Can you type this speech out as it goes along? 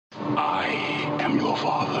am your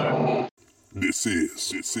father. This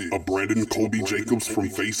is a Brandon Colby Jacobs from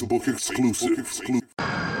Facebook exclusive.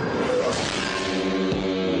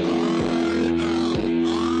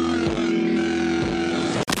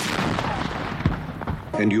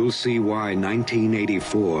 And you'll see why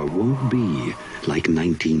 1984 won't be like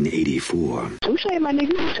 1984. Touche, my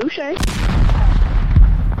nigga. Touche.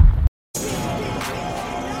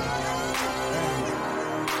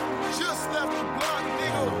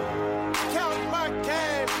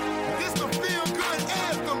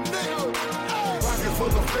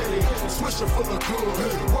 Swisher full of good.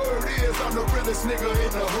 Word is I'm the realest nigga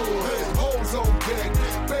in the hood. Hoes on deck,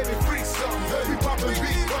 baby freak something. We poppin'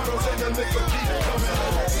 beat bottles and the liquor keep coming.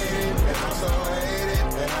 And I'm so hated,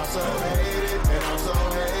 and I'm so hated, and I'm so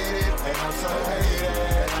hated, and I'm so hated,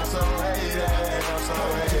 and I'm so hated, and I'm so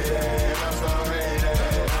hated, and I'm so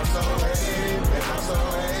hated, and I'm so hated, and I'm so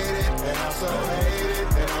hated, and I'm so hated,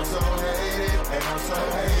 and I'm so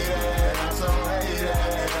hated, and I'm so hated, and I'm so hated,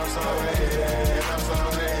 and I'm so hated, and I'm so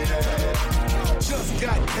hated. Just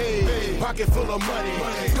got paid, pocket full of money.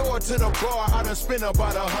 Door to the bar, I done spent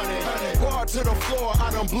about 100. Bar to the floor,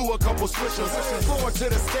 I done blew a couple switches. Floor to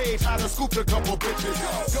the stage, I done scooped a couple bitches.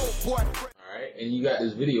 Dope boy. Alright, and you got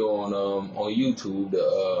this video on YouTube,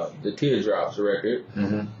 the Teardrops record.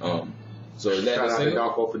 So is that Shout the out to single?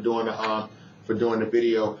 Darko for doing the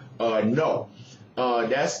video. No,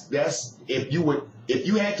 that's if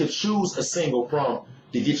you had to choose a single from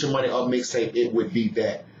the Get Your Money Up mixtape, it would be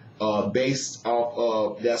that. Based off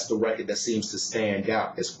of that's the record that seems to stand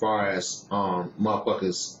out as far as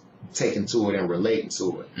motherfuckers taking to it and relating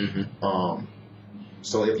to it.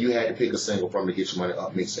 So if you had to pick a single from the Get Your Money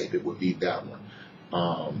Up mixtape, it would be that one.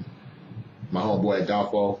 My homeboy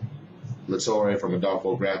Adolfo Latore from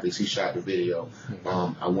Adolfo Graphics, he shot the video.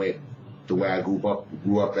 I went the way I grew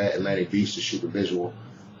up at Atlantic Beach to shoot the visual.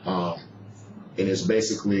 And it's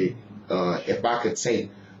basically, if I could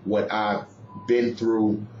take what I've been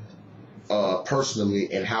through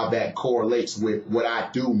personally and how that correlates with what I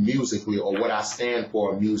do musically or what I stand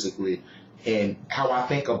for musically and how I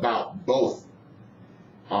think about both.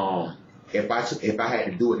 If I had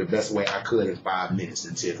to do it the best way I could in 5 minutes,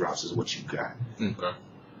 then Teardrops is what you got. Okay.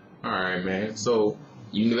 All right, man. So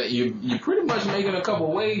you're pretty much making a couple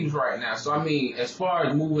waves right now. So I mean, as far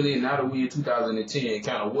as moving in now that we're in 2010,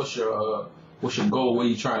 kind of what's your goal? Where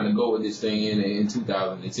you trying to go with this thing in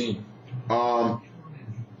 2010?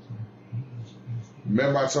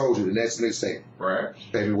 Remember I told you the next mixtape, Right.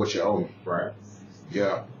 Pay Me What You Owe Me. Right.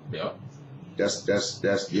 Yeah. Yep. That's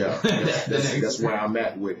where I'm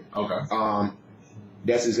at with it. Okay.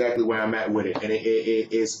 That's exactly where I'm at with it, and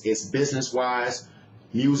it's business wise,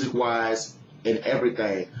 music wise, and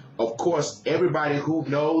everything. Of course, everybody who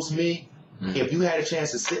knows me, if you had a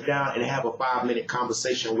chance to sit down and have a 5-minute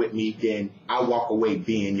conversation with me, then I walk away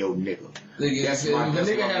being your nigga. If a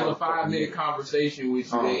nigga has a 5-minute conversation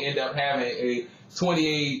with you, they end up having a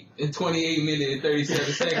 28 minute and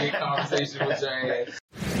 37-second conversation with your ass.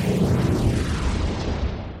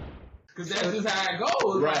 Cause that's just how it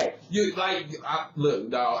goes. Right. Look,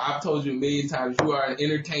 dog, I've told you a million times, you are an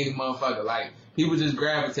entertaining motherfucker. Like, people just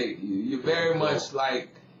gravitate to you. You're very much like,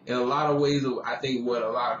 in a lot of ways, I think what a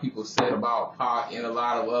lot of people said about Pac and a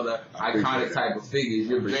lot of other iconic type of figures,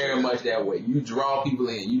 you're very much that way. You draw people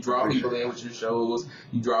in. You draw people in with your shows.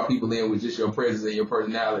 You draw people in with just your presence and your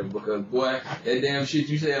personality. Because, boy, that damn shit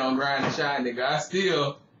you said on Grind and Shine, nigga, I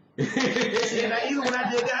still... And even when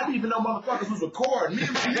I did that, I didn't even know motherfuckers was recording. Me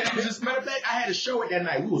and my niggas, as a matter of fact, I had a show it that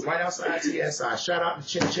night. We was right outside TSI. Shout out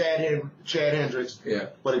to Chad Hendricks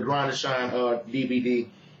for the Grind and Shine DVD.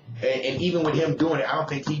 And even with him doing it, I don't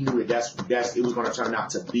think he knew that it was going to turn out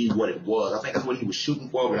to be what it was. I think that's what he was shooting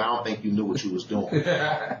for, but I don't think you knew what you was doing.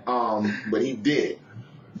 But he did.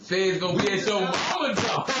 Feds gonna be at your mama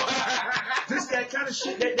though. Just that kind of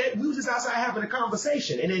shit that we was just outside having a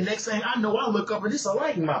conversation, and then next thing I know, I look up and there's a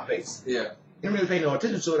light in my face. Yeah. Didn't really pay no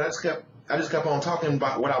attention to it. I just kept on talking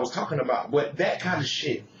about what I was talking about. But that kind of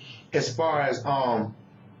shit, as far as I've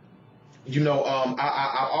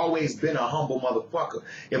always been a humble motherfucker.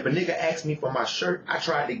 If a nigga asked me for my shirt, I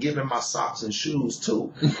tried to give him my socks and shoes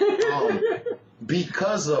too.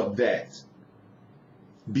 Because of that,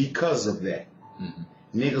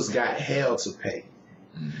 niggas got hell to pay.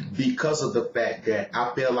 Because of the fact that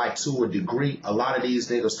I feel like to a degree, a lot of these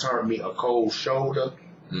niggas turned me a cold shoulder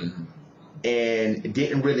and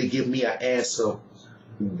didn't really give me an answer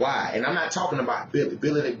why. And I'm not talking about Billy.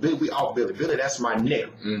 We all Billy. Billy, that's my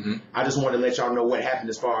nigga. I just want to let y'all know what happened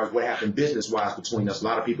as far as what happened business-wise between us. A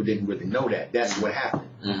lot of people didn't really know that. That's what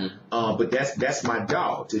happened. But that's my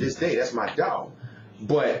dog. To this day, that's my dog.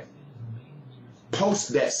 But post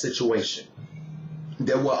that situation,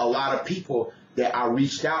 there were a lot of people that I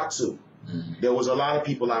reached out to. There was a lot of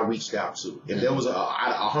people I reached out to. If there was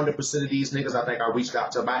 100% of these niggas, I think I reached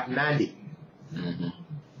out to about 90.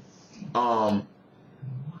 I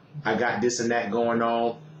got this and that going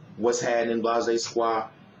on. What's happening, Blase Squad?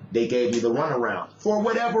 They gave me the runaround for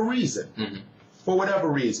whatever reason. For whatever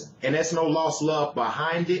reason. And there's no lost love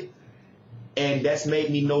behind it. And that's made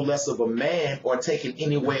me no less of a man or taking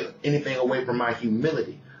anything away from my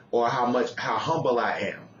humility or how humble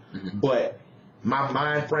I am. But my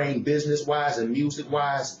mind frame business-wise and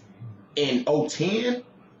music-wise, in 2010,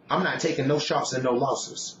 I'm not taking no shots and no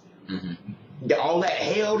losses. All that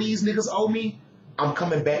hell these niggas owe me, I'm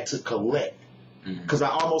coming back to collect. Because I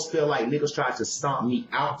almost feel like niggas tried to stomp me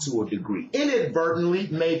out to a degree. Inadvertently,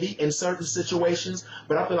 maybe, in certain situations,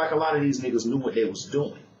 but I feel like a lot of these niggas knew what they was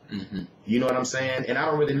doing. You know what I'm saying? And I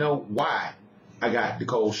don't really know why I got the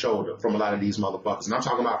cold shoulder from a lot of these motherfuckers. And I'm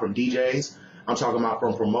talking about from DJs, I'm talking about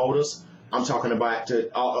from promoters, I'm talking about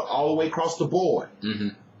all the way across the board.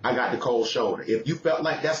 I got the cold shoulder. If you felt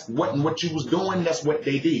like that's what you was doing, that's what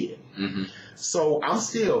they did. So I'm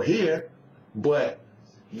still here, but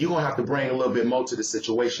you're going to have to bring a little bit more to the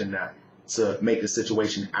situation now to make the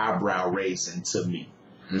situation eyebrow raising to me.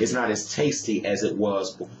 It's not as tasty as it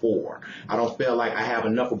was before. I don't feel like I have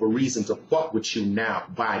enough of a reason to fuck with you now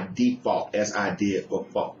by default as I did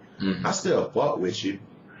before. I still fuck with you,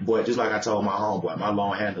 but just like I told my homeboy, my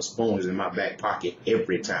long handle spoon is in my back pocket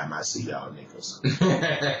every time I see y'all niggas.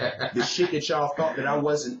 The shit that y'all thought that I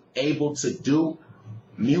wasn't able to do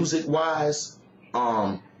music-wise,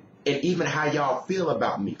 and even how y'all feel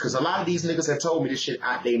about me. Because a lot of these niggas have told me this shit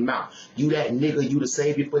out their mouth. You that nigga, you the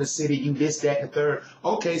savior for the city, you this, that, and third.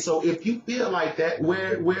 Okay, so if you feel like that,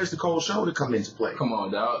 where's the cold shoulder come into play? Come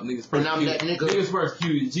on, dog. Niggas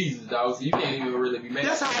persecuted Jesus, dog, so you can't even really be mad.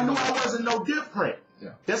 That's how I knew I wasn't no different.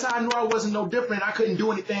 That's how I knew I wasn't no different. I couldn't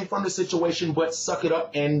do anything from the situation but suck it up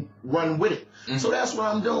and run with it. So that's what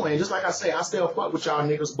I'm doing. Just like I say, I still fuck with y'all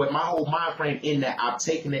niggas, but my whole mind frame in that, I've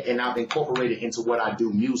taken it and I've incorporated it into what I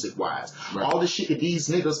do music-wise. All the shit that these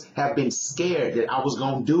niggas have been scared that I was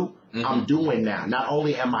going to do, I'm doing now. Not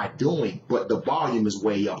only am I doing, but the volume is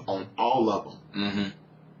way up on all of them.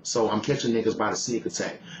 So I'm catching niggas by the sneak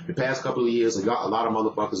attack. The past couple of years, a lot of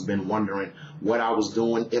motherfuckers been wondering what I was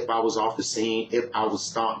doing, if I was off the scene, if I was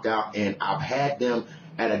stomped out, and I've had them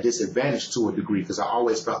at a disadvantage to a degree because I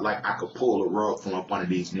always felt like I could pull the rug from up one of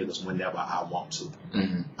these niggas whenever I want to.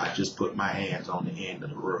 I just put my hands on the end of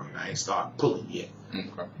the rug. I ain't started pulling yet.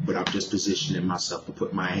 But I'm just positioning myself to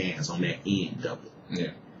put my hands on that end of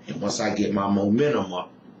it. And once I get my momentum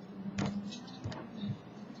up,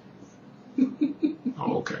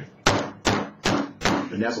 okay.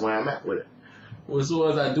 And that's where I'm at with it. Well,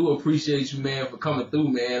 Swordz, I do appreciate you, man, for coming through,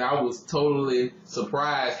 man. I was totally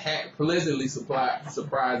surprised, pleasantly surprised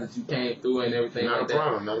that you came through and everything Not like a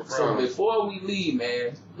problem, not a that. problem. So before we leave,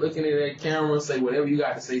 man, looking at that camera, say whatever you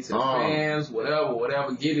got to say to the fans,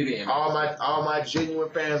 whatever, get it in. All my genuine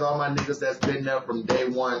fans, all my niggas that's been there from day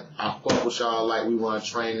one, I fuck with y'all like we want to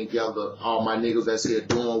train together. All my niggas that's here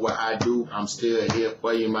doing what I do, I'm still here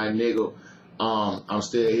for you, my nigga. I'm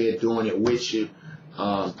still here doing it with you.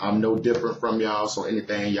 I'm no different from y'all, so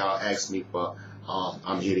anything y'all ask me for,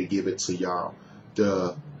 I'm here to give it to y'all.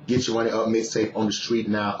 The Get Your Money Up mixtape on the street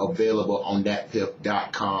now, available on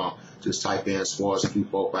thatpiff.com. Just type in Swordz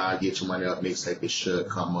 245, Get Your Money Up mixtape, it should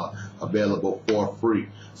come up. Available for free.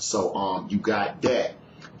 So you got that.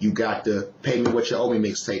 You got the Pay Me What You Owe Me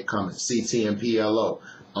mixtape coming, CT and PLO.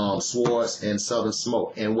 Swordz and Southern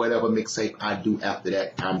Smoke, and whatever mixtape I do after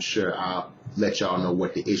that, I'm sure I'll let y'all know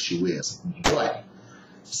what the issue is. But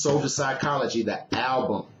Soldier Psychology, the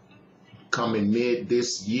album, coming mid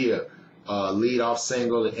this year. Lead off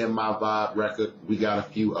single, the In My Vibe record. We got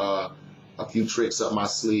a few tricks up my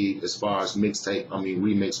sleeve as far as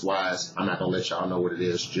remix wise. I'm not gonna let y'all know what it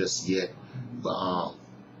is just yet, but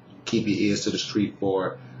keep your ears to the street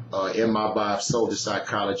for it. In My Vibe, Soldier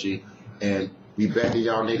Psychology, and we back in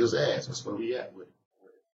y'all niggas' ass. That's where we at with it.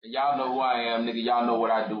 Y'all know who I am, nigga. Y'all know what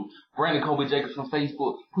I do. Brandon Kobe Jacobs from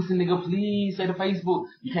Facebook. Pussy nigga, please say the Facebook.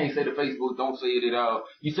 You can't say the Facebook, don't say it at all.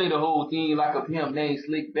 You say the whole thing like a pimp named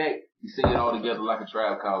Slick Back. You say it all together like a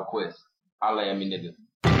Tribe Called Quest. Holla at me, nigga.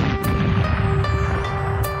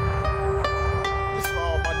 This for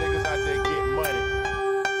all my niggas out there getting money.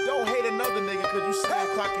 Don't hate another nigga cause you sell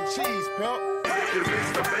clocking cheese, pimp. If you mix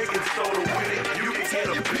the baking soda with it, you can get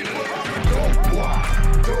a People I'm a dope boy,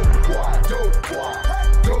 dope boy, dope boy,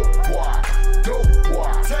 dope boy, dope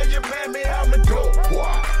boy. Tell your mammy I'm a dope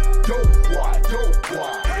boy, dope boy, dope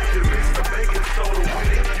boy. If you mix the baking soda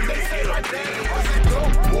with it, you They can say get my a daddy was a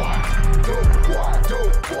dope boy, dope boy,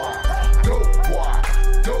 dope boy, dope boy,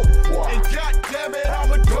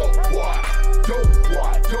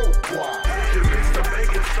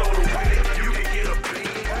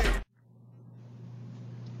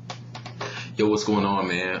 what's going on,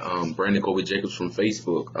 man. Brandon Kobe Jacobs from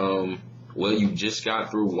Facebook. Well, you just got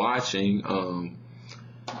through watching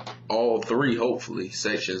all three, hopefully,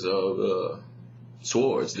 sections of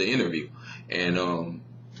Swordz, the interview. And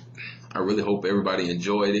I really hope everybody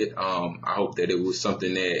enjoyed it. I hope that it was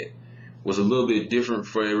something that was a little bit different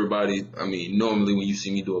for everybody. I mean, normally when you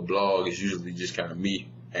see me do a blog, it's usually just kind of me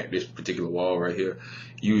at this particular wall right here,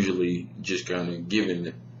 usually just kind of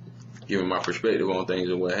giving my perspective on things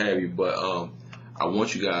and what have you. But I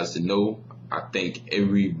want you guys to know, I think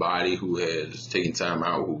everybody who has taken time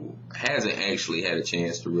out, who hasn't actually had a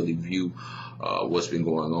chance to really view what's been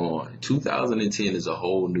going on. 2010 is a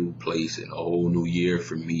whole new place and a whole new year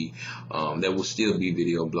for me. There will still be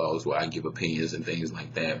video blogs where I give opinions and things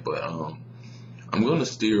like that, but I'm going to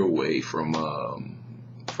steer away from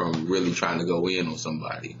really trying to go in on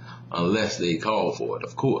somebody unless they call for it,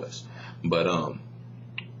 of course. But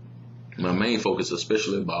my main focus,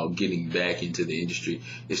 especially about getting back into the industry,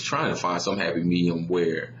 is trying to find some happy medium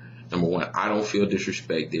where, number one, I don't feel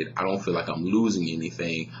disrespected. I don't feel like I'm losing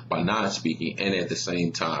anything by not speaking, and at the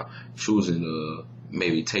same time, choosing to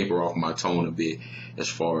maybe taper off my tone a bit as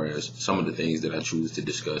far as some of the things that I choose to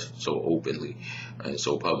discuss so openly and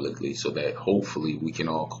so publicly, so that hopefully we can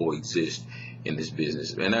all coexist in this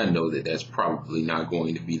business. And I know that that's probably not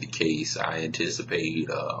going to be the case. I anticipate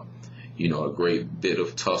a great bit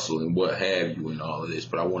of tussle and what have you in all of this.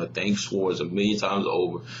 But I want to thank Swordz a million times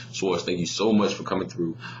over. Swordz, thank you so much for coming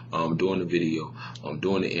through, doing the video,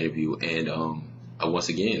 doing the interview. And once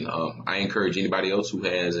again, I encourage anybody else who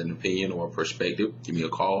has an opinion or a perspective, give me a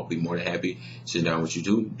call. Be more than happy to sit down with you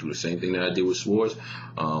too. Do the same thing that I did with Swordz.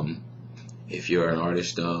 If you're an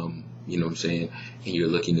artist, you know what I'm saying, and you're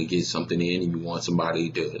looking to get something in and you want somebody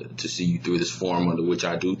to see you through this forum under which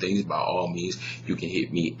I do things, by all means, you can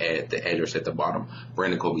hit me at the address at the bottom,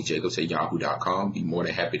 BrandonKobeJacobs@yahoo.com. Be more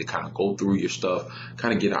than happy to kind of go through your stuff,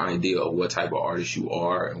 kind of get an idea of what type of artist you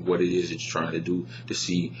are and what it is that you're trying to do, to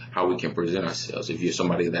see how we can present ourselves. If you're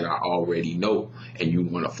somebody that I already know and you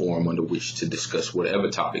want a forum under which to discuss whatever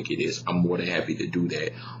topic it is, I'm more than happy to do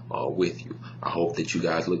that with you. I hope that you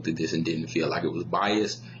guys looked at this and didn't feel like it was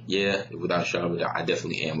biased. Yeah, without a shadow of a doubt, I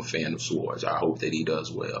definitely am a fan of Swordz. I hope that he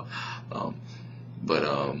does well. But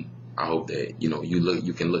I hope that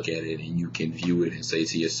you can look at it and you can view it and say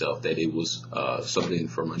to yourself that it was something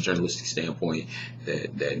from a journalistic standpoint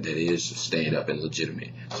that is stand up and legitimate.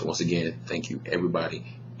 So once again, thank you everybody.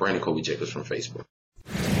 Brandon Kobe Jacobs from Facebook.